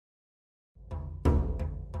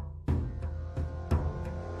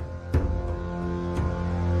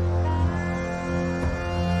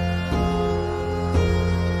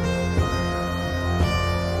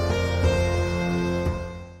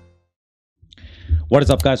What is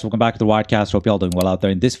up, guys? Welcome back to the Widecast. Hope you all doing well out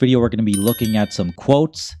there. In this video, we're going to be looking at some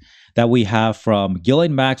quotes that we have from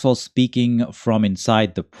Ghislaine Maxwell speaking from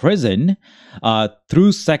inside the prison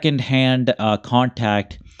through secondhand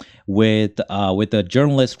contact with a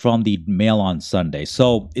journalist from the Mail on Sunday.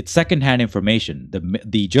 So it's secondhand information.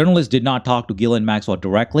 The journalist did not talk to Ghislaine Maxwell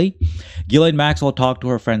directly. Ghislaine Maxwell talked to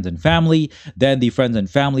her friends and family. Then the friends and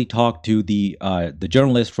family talked to the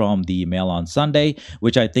journalist from the Mail on Sunday,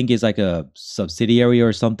 which I think is like a subsidiary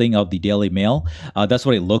or something of the Daily Mail. That's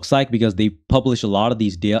what it looks like because they publish a lot of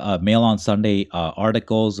these Mail on Sunday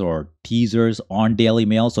articles or teasers on Daily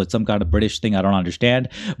Mail. So it's some kind of British thing. I don't understand,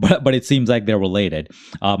 but it seems like they're related.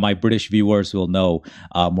 My British viewers will know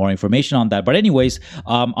more information on that. But anyways,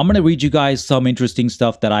 I'm going to read you guys some interesting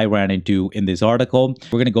stuff that I ran into in this article.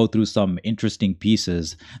 We're going to go through some interesting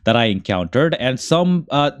pieces that I encountered, and some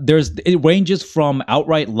it ranges from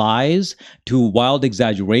outright lies to wild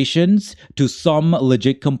exaggerations to some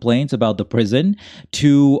legit complaints about the prison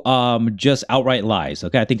to just outright lies.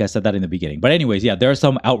 Okay, I think I said that in the beginning. But anyways, yeah, there are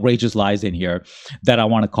some outrageous lies in here that I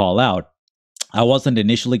want to call out. I wasn't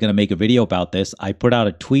initially going to make a video about this. I put out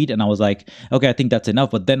a tweet and I was like, okay, I think that's enough.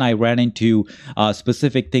 But then I ran into a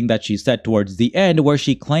specific thing that she said towards the end where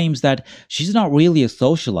she claims that she's not really a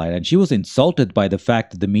socialite. And she was insulted by the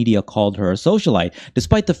fact that the media called her a socialite,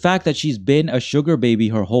 despite the fact that she's been a sugar baby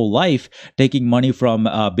her whole life, taking money from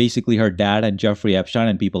basically her dad and Jeffrey Epstein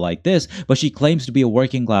and people like this. But she claims to be a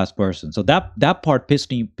working class person. So that part pissed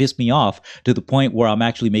me off to the point where I'm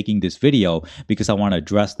actually making this video because I want to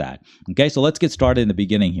address that. Okay, so let's get started in the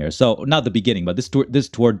beginning here. So not the beginning, but this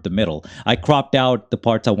toward the middle. I cropped out the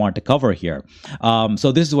parts I want to cover here.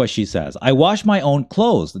 So this is what she says. I wash my own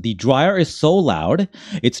clothes. The dryer is so loud.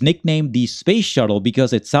 It's nicknamed the space shuttle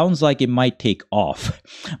because it sounds like it might take off.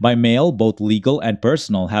 My mail, both legal and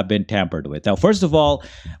personal, have been tampered with. Now, first of all,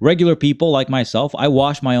 regular people like myself, I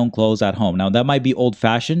wash my own clothes at home. Now, that might be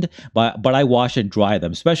old-fashioned, but I wash and dry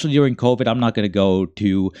them. Especially during COVID, I'm not going to go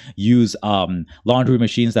to use laundry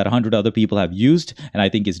machines that 100 other people have used, and I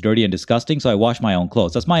think it's dirty and disgusting, so I wash my own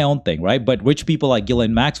clothes. That's my own thing, right? But rich people like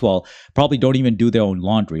Ghislaine Maxwell probably don't even do their own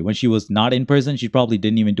laundry. When she was not in prison, she probably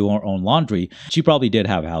didn't even do her own laundry. She probably did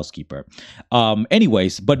have a housekeeper.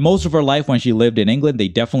 Anyways, but most of her life when she lived in England, they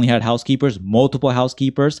definitely had housekeepers, multiple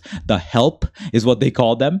housekeepers. The help is what they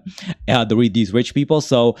called them, these rich people.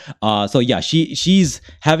 So yeah, she's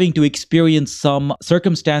having to experience some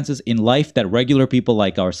circumstances in life that regular people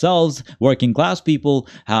like ourselves, working class people,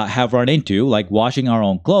 have run into, like washing our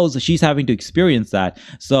own clothes. She's having to experience that.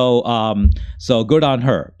 So good on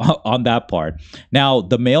her on that part. Now,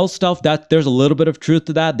 the mail stuff, that there's a little bit of truth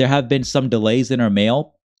to that. There have been some delays in her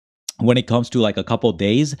mail. When it comes to like a couple of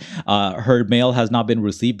days, her mail has not been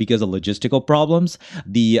received because of logistical problems.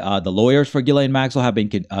 The lawyers for Ghislaine Maxwell have been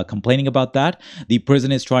complaining about that. The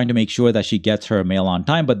prison is trying to make sure that she gets her mail on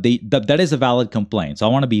time, but that is a valid complaint. So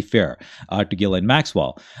I want to be fair to Ghislaine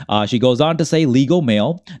Maxwell. She goes on to say legal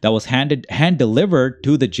mail that was hand delivered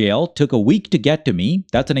to the jail took a week to get to me.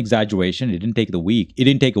 That's an exaggeration. It didn't take a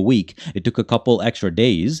week. It took a couple extra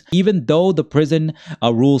days. Even though the prison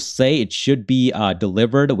rules say it should be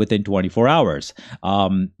delivered within 24 hours.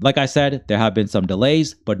 Like I said, there have been some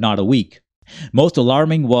delays, but not a week. Most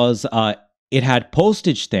alarming was it had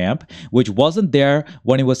postage stamp, which wasn't there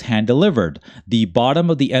when it was hand delivered. The bottom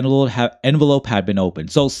of the envelope had been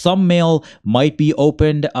opened. So some mail might be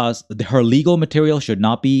opened. Her legal material should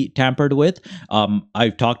not be tampered with.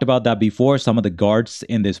 I've talked about that before. Some of the guards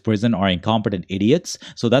in this prison are incompetent idiots.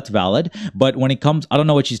 So that's valid. But when it comes, I don't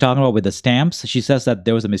know what she's talking about with the stamps. She says that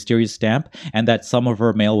there was a mysterious stamp and that some of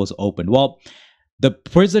her mail was opened. Well, the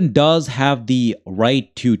prison does have the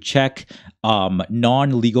right to check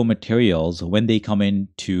non-legal materials when they come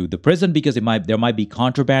into the prison because there might be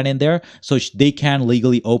contraband in there, so they can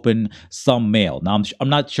legally open some mail. Now, I'm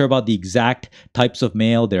not sure about the exact types of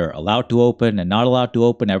mail they're allowed to open and not allowed to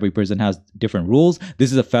open. Every prison has different rules.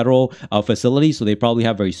 This is a federal facility, so they probably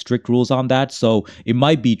have very strict rules on that. So it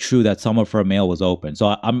might be true that some of her mail was open.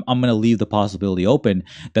 So I'm going to leave the possibility open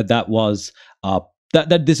that was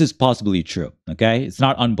that this is possibly true. Okay, it's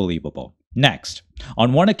not unbelievable. Next,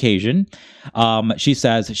 on one occasion, she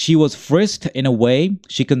says she was frisked in a way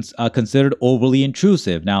she considered overly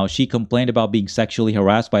intrusive. Now, she complained about being sexually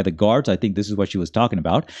harassed by the guards. I think this is what she was talking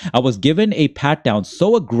about. I was given a pat down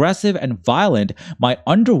so aggressive and violent, my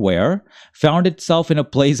underwear found itself in a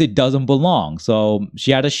place it doesn't belong. So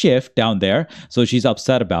she had a shift down there, so she's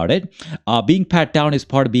upset about it. Being pat down is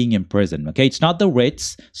part of being in prison. Okay, it's not the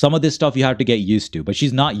Ritz. Some of this stuff you have to get used to, but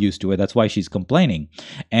she's not used to it. That's why she's complaining.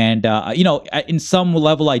 And in some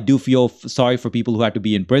level, I do feel sorry for people who have to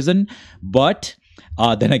be in prison, but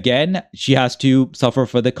then again, she has to suffer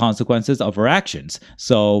for the consequences of her actions.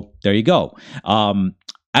 So there you go.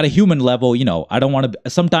 At a human level, I don't want to.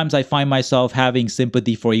 Sometimes I find myself having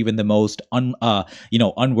sympathy for even the most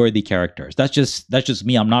unworthy characters. That's just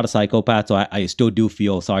me. I'm not a psychopath, so I still do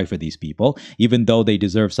feel sorry for these people, even though they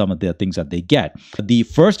deserve some of the things that they get. The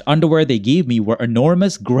first underwear they gave me were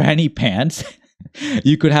enormous granny pants.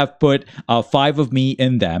 You could have put 5 of me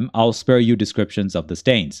in them. I'll spare you descriptions of the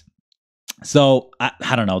stains. So,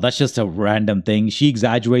 I don't know. That's just a random thing. She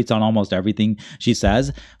exaggerates on almost everything she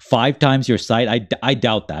says. 5 times your size, I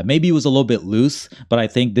doubt that. Maybe it was a little bit loose, but I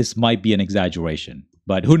think this might be an exaggeration.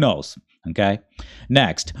 But who knows? Okay.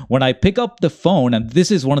 Next, when I pick up the phone, and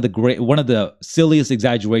this is one of the silliest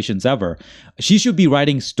exaggerations ever. She should be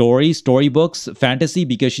writing storybooks, fantasy,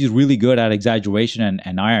 because she's really good at exaggeration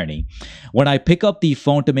and irony. When I pick up the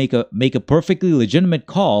phone to make a perfectly legitimate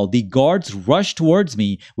call, the guards rush towards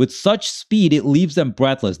me with such speed it leaves them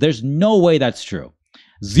breathless. There's no way that's true.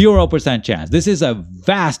 0% chance. This is a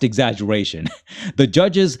vast exaggeration. The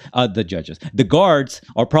guards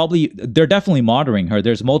are they're definitely monitoring her.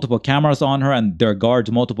 There's multiple cameras on her and there are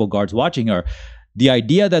multiple guards watching her. The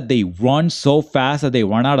idea that they run so fast that they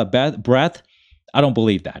run out of breath, I don't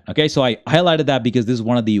believe that. Okay, so I highlighted that because this is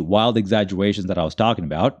one of the wild exaggerations that I was talking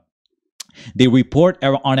about. They report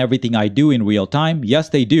on everything I do in real time. Yes,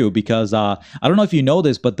 they do, because I don't know if you know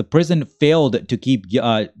this, but the prison failed to keep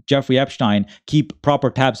Jeffrey Epstein, keep proper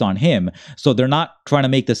tabs on him. So they're not trying to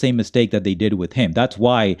make the same mistake that they did with him. That's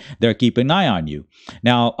why they're keeping an eye on you.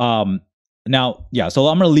 Yeah, so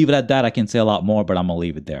I'm going to leave it at that. I can say a lot more, but I'm going to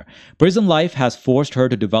leave it there. Prison life has forced her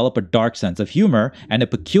to develop a dark sense of humor and a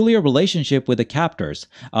peculiar relationship with the captors,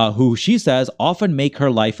 who she says often make her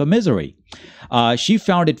life a misery. She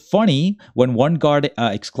found it funny when one guard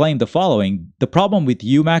exclaimed the following: "The problem with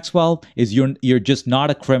you, Maxwell, is you're just not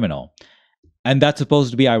a criminal." And that's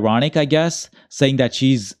supposed to be ironic, I guess, saying that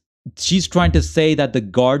she's trying to say that the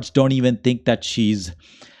guards don't even think that she's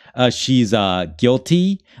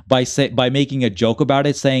guilty by making a joke about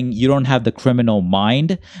it, saying you don't have the criminal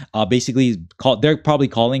mind. Basically, they're probably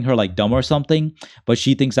calling her like dumb or something, but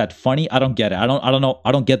she thinks that funny. I don't get it. I don't know.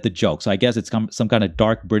 I don't get the joke. So I guess it's some kind of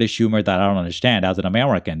dark British humor that I don't understand as an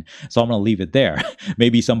American. So I'm gonna leave it there.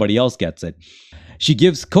 Maybe somebody else gets it. She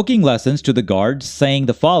gives cooking lessons to the guards, saying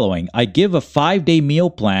the following: "I give a 5-day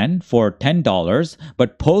meal plan for $10,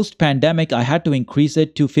 but post-pandemic, I had to increase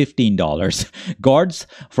it to $15. Guards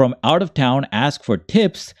from out of town ask for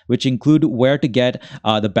tips, which include where to get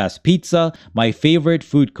the best pizza, my favorite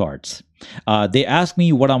food carts. They ask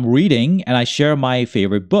me what I'm reading, and I share my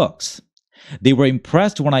favorite books. They were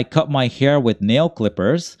impressed when I cut my hair with nail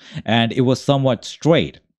clippers, and it was somewhat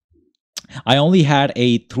straight. I only had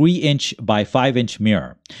a 3-inch by 5-inch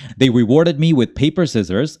mirror. They rewarded me with paper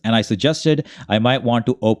scissors, and I suggested I might want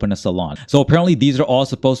to open a salon." So apparently these are all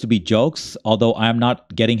supposed to be jokes, although I'm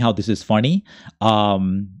not getting how this is funny.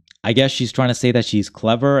 I guess she's trying to say that she's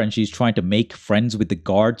clever and she's trying to make friends with the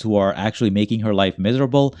guards who are actually making her life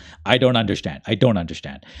miserable. I don't understand.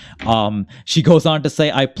 She goes on to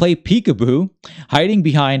say, "I play peekaboo, hiding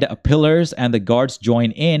behind pillars, and the guards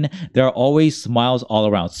join in. There are always smiles all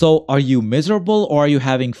around." So are you miserable or are you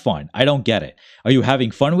having fun? I don't get it. Are you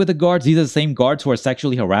having fun with the guards? These are the same guards who are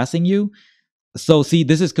sexually harassing you? So see,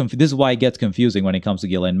 this is why it gets confusing when it comes to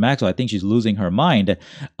Ghislaine Maxwell. I think she's losing her mind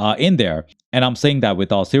in there. And I'm saying that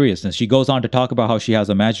with all seriousness. She goes on to talk about how she has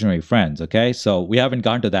imaginary friends, okay? So we haven't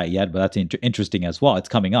gotten to that yet, but that's interesting as well. It's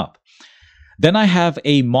coming up. "Then I have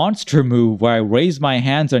a monster move where I raise my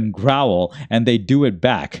hands and growl, and they do it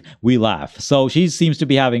back. We laugh." So she seems to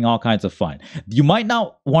be having all kinds of fun. You might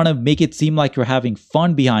not want to make it seem like you're having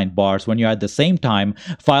fun behind bars when you're at the same time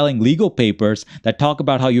filing legal papers that talk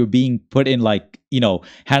about how you're being put in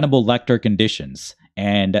Hannibal Lecter conditions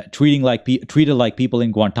and treated like people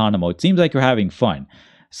in Guantanamo. It seems like you're having fun.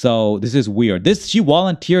 So this is weird. She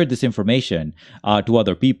volunteered this information to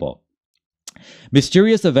other people.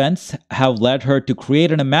 "Mysterious events have led her to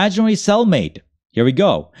create an imaginary cellmate." Here we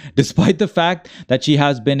go. "Despite the fact that she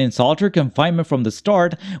has been in solitary confinement from the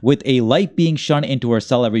start, with a light being shone into her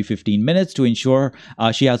cell every 15 minutes to ensure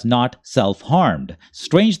she has not self-harmed.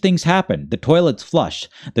 Strange things happen. The toilet's flush.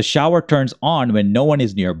 The shower turns on when no one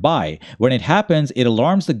is nearby. When it happens, it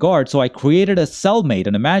alarms the guard, so I created a cellmate,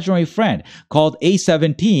 an imaginary friend, called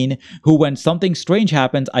A17, who, when something strange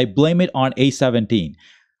happens, I blame it on A17.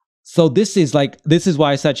 So this is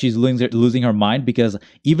why I said she's losing her mind, because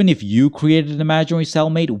even if you created an imaginary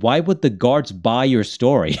cellmate, why would the guards buy your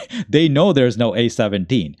story? They know there's no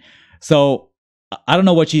A17. So I don't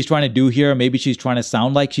know what she's trying to do here. Maybe she's trying to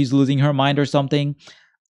sound like she's losing her mind or something.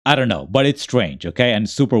 I don't know, but it's strange, okay? And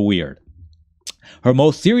super weird. Her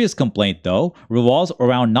most serious complaint, though, revolves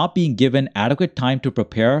around not being given adequate time to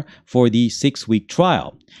prepare for the 6-week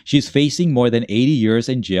trial. She's facing more than 80 years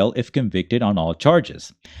in jail if convicted on all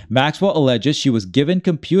charges. Maxwell alleges she was given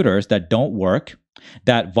computers that don't work,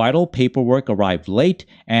 that vital paperwork arrived late,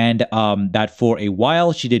 and that for a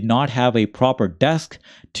while she did not have a proper desk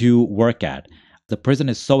to work at. The prison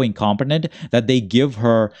is so incompetent that they give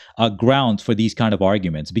her grounds for these kind of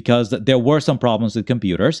arguments, because there were some problems with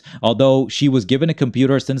computers. Although she was given a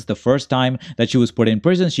computer since the first time that she was put in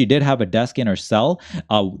prison, she did have a desk in her cell.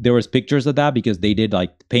 There was pictures of that because they did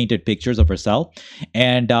like painted pictures of her cell.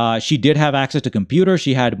 And she did have access to computers.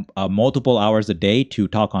 She had multiple hours a day to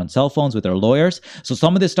talk on cell phones with her lawyers. So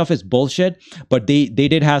some of this stuff is bullshit, but they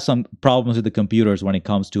did have some problems with the computers when it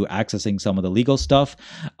comes to accessing some of the legal stuff.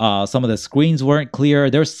 Some of the screens weren't clear.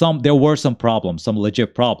 There were some problems, some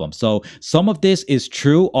legit problems. So some of this is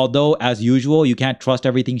true, although as usual, you can't trust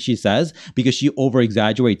everything she says because she over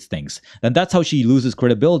exaggerates things. And that's how she loses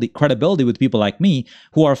credibility with people like me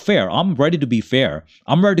who are fair. I'm ready to be fair.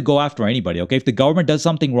 I'm ready to go after anybody. Okay. If the government does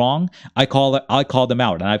something wrong, I call them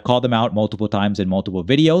out. And I've called them out multiple times in multiple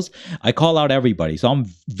videos. I call out everybody. So I'm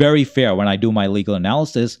very fair when I do my legal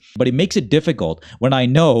analysis, but it makes it difficult when I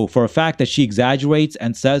know for a fact that she exaggerates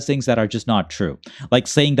and says things that are just not true. Like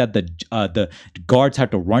saying that the guards had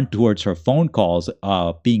to run towards her phone calls,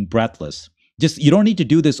 being breathless. You don't need to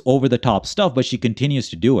do this over the top stuff, but she continues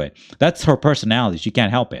to do it. That's her personality. She can't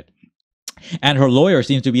help it. And her lawyer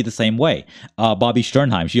seems to be the same way. Bobby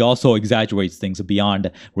Sternheim, she also exaggerates things beyond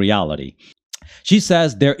reality. She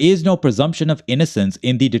says there is no presumption of innocence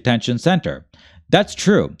in the detention center. That's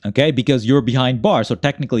true, okay, because you're behind bars, so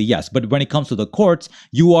technically yes. But when it comes to the courts,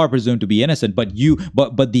 you are presumed to be innocent. But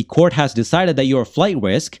the court has decided that you're a flight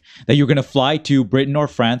risk, that you're going to fly to Britain or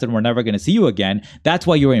France, and we're never going to see you again. That's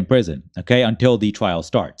why you're in prison, okay, until the trial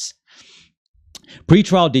starts.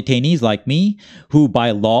 Pretrial detainees like me, who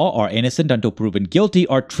by law are innocent until proven guilty,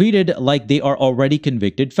 are treated like they are already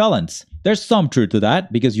convicted felons. There's some truth to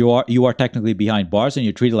that because you are technically behind bars and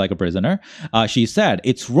you're treated like a prisoner. She said,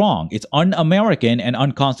 it's wrong. It's un-American and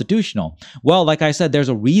unconstitutional. Well, like I said, there's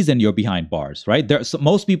a reason you're behind bars, right?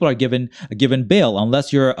 Most people are given bail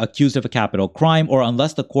unless you're accused of a capital crime or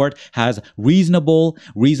unless the court has reasonable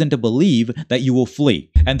reason to believe that you will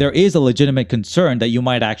flee. And there is a legitimate concern that you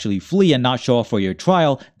might actually flee and not show up for your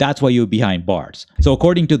trial. That's why you're behind bars. So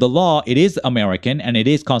according to the law, it is American and it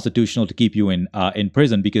is constitutional to keep you in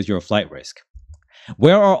prison because you're a flight risk.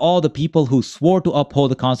 Where are all the people who swore to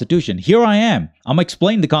uphold the Constitution? Here I am. I'm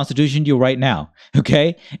explaining the Constitution to you right now,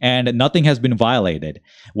 okay? And nothing has been violated.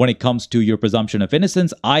 When it comes to your presumption of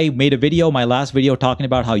innocence, I made a video, my last video, talking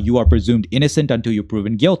about how you are presumed innocent until you're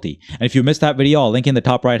proven guilty. And if you missed that video, I'll link in the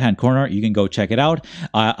top right-hand corner. You can go check it out.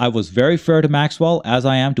 I was very fair to Maxwell, as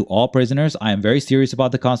I am to all prisoners. I am very serious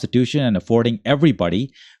about the Constitution and affording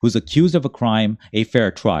everybody who's accused of a crime a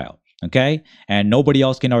fair trial. Okay, and nobody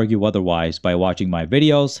else can argue otherwise by watching my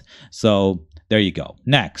videos. So there you go.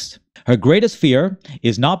 Next, her greatest fear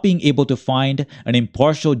is not being able to find an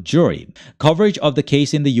impartial jury. Coverage of the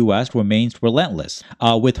case in the US remains relentless,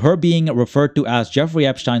 with her being referred to as Jeffrey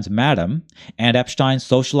Epstein's madam and Epstein's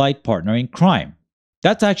socialite partner in crime.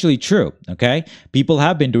 That's actually true. Okay, people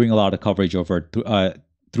have been doing a lot of coverage over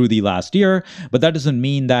through the last year, but that doesn't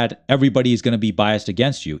mean that everybody is going to be biased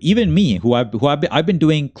against you. Even me, I've been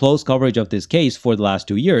doing close coverage of this case for the last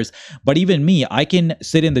 2 years, but even me, I can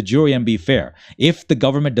sit in the jury and be fair. If the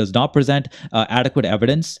government does not present adequate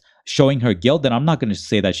evidence showing her guilt, then I'm not going to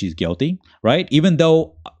say that she's guilty, right? Even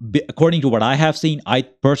though, according to what I have seen, I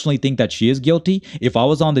personally think that she is guilty. If I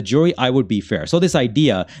was on the jury, I would be fair. So this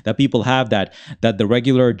idea that people have that the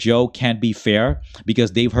regular Joe can't be fair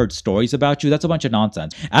because they've heard stories about you, that's a bunch of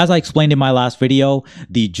nonsense. As I explained in my last video,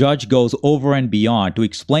 the judge goes over and beyond to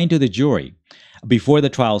explain to the jury before the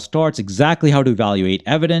trial starts exactly how to evaluate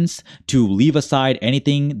evidence, to leave aside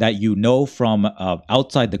anything that you know from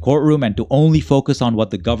outside the courtroom and to only focus on what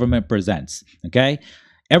the government presents, okay?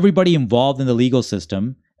 Everybody involved in the legal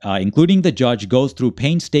system, including the judge, goes through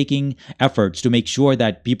painstaking efforts to make sure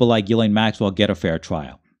that people like Ghislaine Maxwell get a fair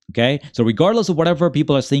trial, okay? So regardless of whatever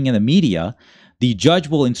people are seeing in the media, the judge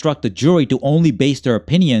will instruct the jury to only base their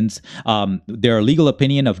opinions, their legal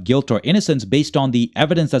opinion of guilt or innocence based on the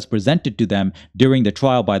evidence that's presented to them during the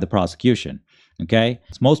trial by the prosecution. Okay?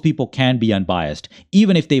 Most people can be unbiased,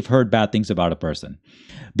 even if they've heard bad things about a person.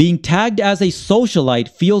 Being tagged as a socialite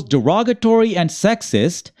feels derogatory and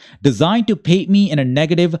sexist, designed to paint me in a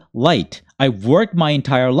negative light. I worked my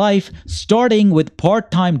entire life, starting with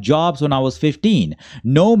part-time jobs when I was 15.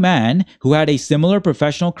 No man who had a similar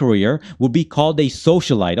professional career would be called a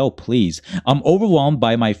socialite. Oh, please. I'm overwhelmed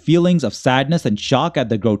by my feelings of sadness and shock at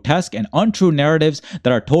the grotesque and untrue narratives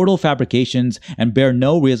that are total fabrications and bear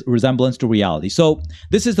no resemblance to reality. So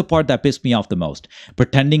this is the part that pissed me off the most.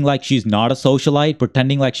 Pretending like she's not a socialite,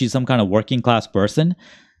 pretending like she's some kind of working class person.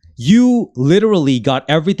 You literally got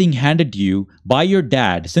everything handed to you by your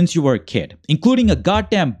dad since you were a kid, including a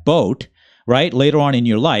goddamn boat, right, later on in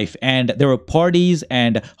your life. And there were parties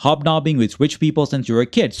and hobnobbing with rich people since you were a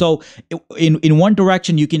kid. So in one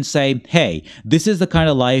direction, you can say, hey, this is the kind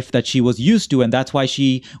of life that she was used to, and that's why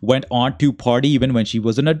she went on to party even when she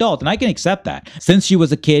was an adult. And I can accept that. Since she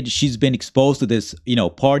was a kid, she's been exposed to this,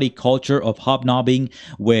 party culture of hobnobbing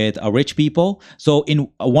with rich people. So in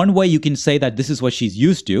one way, you can say that this is what she's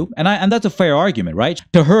used to. And that's a fair argument, right?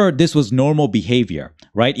 To her, this was normal behavior,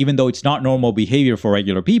 right? Even though it's not normal behavior for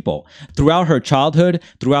regular people. Throughout her childhood,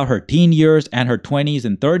 throughout her teen years and her 20s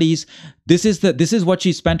and 30s, this is what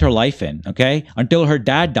she spent her life in, okay? Until her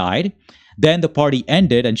dad died. Then the party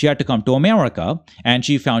ended and she had to come to America and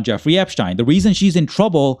she found Jeffrey Epstein. The reason she's in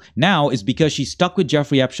trouble now is because she's stuck with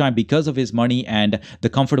Jeffrey Epstein because of his money and the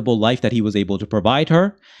comfortable life that he was able to provide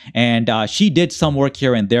her. And she did some work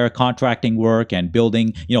here and there, contracting work and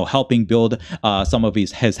building, helping build some of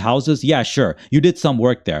his houses. Yeah, sure. You did some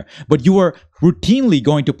work there, but you were routinely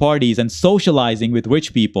going to parties and socializing with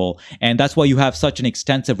rich people. And that's why you have such an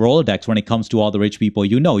extensive Rolodex when it comes to all the rich people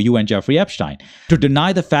you and Jeffrey Epstein. To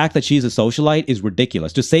deny the fact that she's a socialite is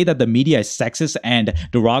ridiculous. To say that the media is sexist and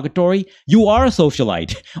derogatory, you are a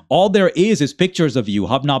socialite. All there is pictures of you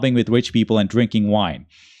hobnobbing with rich people and drinking wine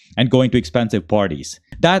and going to expensive parties.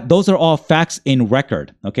 Those are all facts in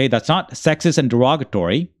record, okay? That's not sexist and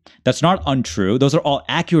derogatory. That's not untrue. Those are all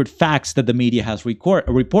accurate facts that the media has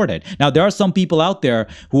reported. Now, there are some people out there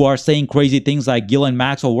who are saying crazy things like Ghislaine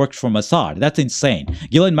Maxwell works for Mossad. That's insane.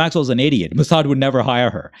 Ghislaine Maxwell's an idiot. Mossad would never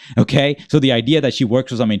hire her, okay? So the idea that she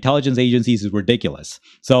works for some intelligence agencies is ridiculous.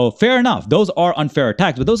 So fair enough. Those are unfair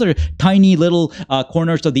attacks, but those are tiny little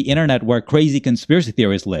corners of the internet where crazy conspiracy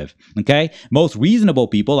theorists live, okay? Most reasonable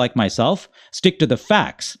people like myself stick to the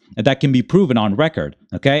facts that can be proven on record,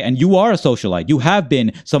 okay? And you are a socialite. You have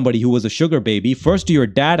been somebody who was a sugar baby, first to your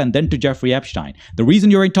dad and then to Jeffrey Epstein. The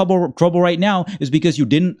reason you're in trouble right now is because you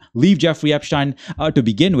didn't leave Jeffrey Epstein to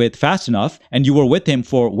begin with fast enough, and you were with him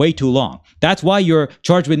for way too long. That's why you're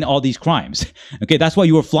charged with all these crimes, okay? That's why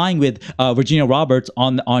you were flying with Virginia Roberts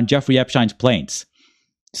on Jeffrey Epstein's planes.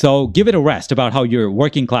 So give it a rest about how you're a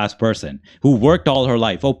working class person who worked all her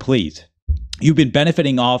life. Oh, please. You've been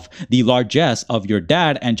benefiting off the largesse of your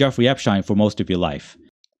dad and Jeffrey Epstein for most of your life.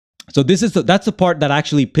 So that's the part that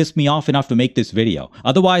actually pissed me off enough to make this video.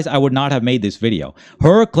 Otherwise, I would not have made this video.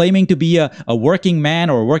 Her claiming to be a working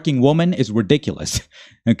man or a working woman is ridiculous.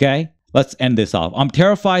 Okay? Let's end this off. I'm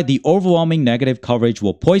terrified the overwhelming negative coverage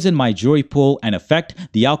will poison my jury pool and affect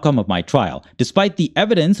the outcome of my trial, despite the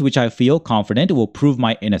evidence which I feel confident will prove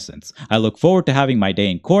my innocence. I look forward to having my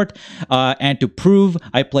day in court and to prove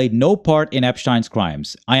I played no part in Epstein's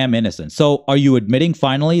crimes. I am innocent. So are you admitting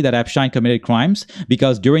finally that Epstein committed crimes?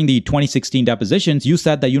 Because during the 2016 depositions, you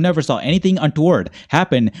said that you never saw anything untoward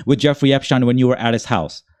happen with Jeffrey Epstein when you were at his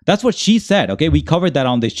house. That's what she said, okay? We covered that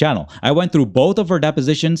on this channel. I went through both of her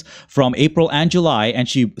depositions from April and July, and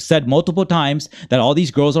she said multiple times that all these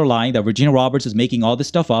girls are lying, that Virginia Roberts is making all this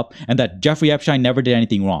stuff up, and that Jeffrey Epstein never did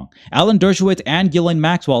anything wrong. Alan Dershowitz and Ghislaine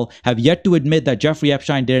Maxwell have yet to admit that Jeffrey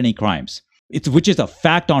Epstein did any crimes. Which is a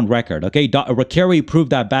fact on record, okay? Carey proved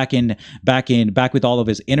that back with all of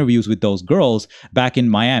his interviews with those girls back in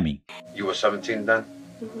Miami. You were 17 then?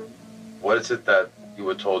 Mm-hmm. What is it that you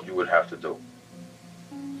were told you would have to do?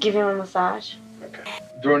 Give him a massage. Okay.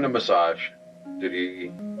 During the massage, did he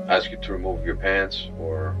ask you to remove your pants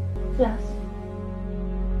or? Yes.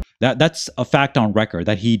 That's a fact on record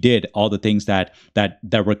that he did all the things that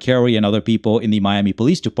Carey and other people in the Miami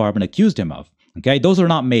Police Department accused him of. Okay, those are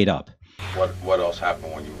not made up. What else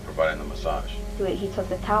happened when you were providing the massage? He took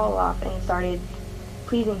the towel off and he started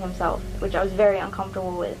pleasing himself, which I was very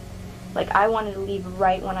uncomfortable with. Like, I wanted to leave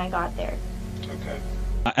right when I got there. Okay.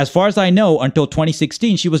 As far as I know, until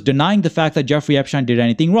 2016, she was denying the fact that Jeffrey Epstein did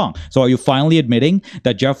anything wrong. So are you finally admitting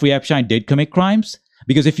that Jeffrey Epstein did commit crimes?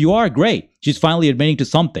 Because if you are, great. She's finally admitting to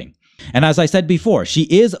something. And as I said before, she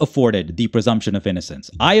is afforded the presumption of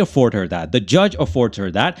innocence. I afford her that. The judge affords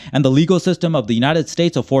her that. And the legal system of the United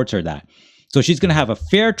States affords her that. So she's going to have a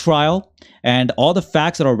fair trial, and all the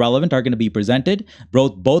facts that are relevant are going to be presented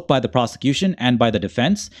both by the prosecution and by the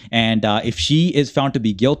defense. And if she is found to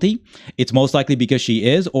be guilty, it's most likely because she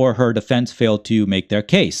is, or her defense failed to make their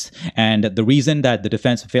case. And the reason that the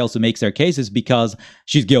defense fails to make their case is because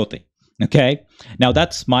she's guilty. Okay, now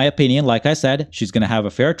that's my opinion. Like I said, she's going to have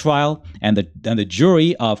a fair trial, and the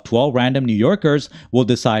jury of 12 random New Yorkers will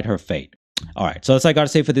decide her fate. All right, so that's all I got to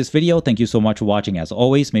say for this video. Thank you so much for watching. As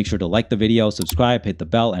always, make sure to like the video, subscribe, hit the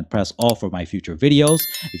bell, and press all for my future videos.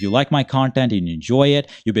 If you like my content and you enjoy it,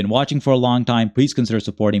 you've been watching for a long time, please consider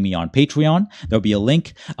supporting me on Patreon. There'll be a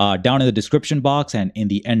link down in the description box and in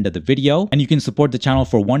the end of the video. And you can support the channel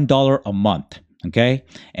for $1 a month. Okay,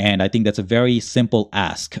 and I think that's a very simple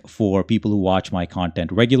ask for people who watch my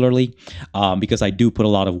content regularly, because I do put a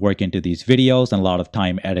lot of work into these videos and a lot of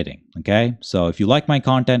time editing. Okay, so if you like my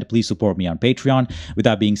content, please support me on Patreon. With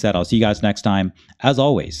that being said, I'll see you guys next time. As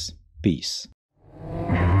always, peace.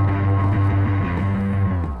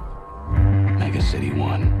 Mega City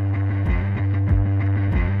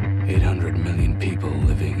 1. 800 million people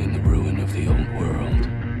living in the ruin of the old world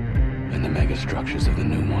and the mega structures of the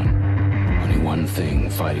new one. Only one thing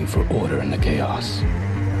fighting for order in the chaos.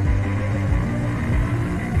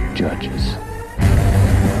 Judges.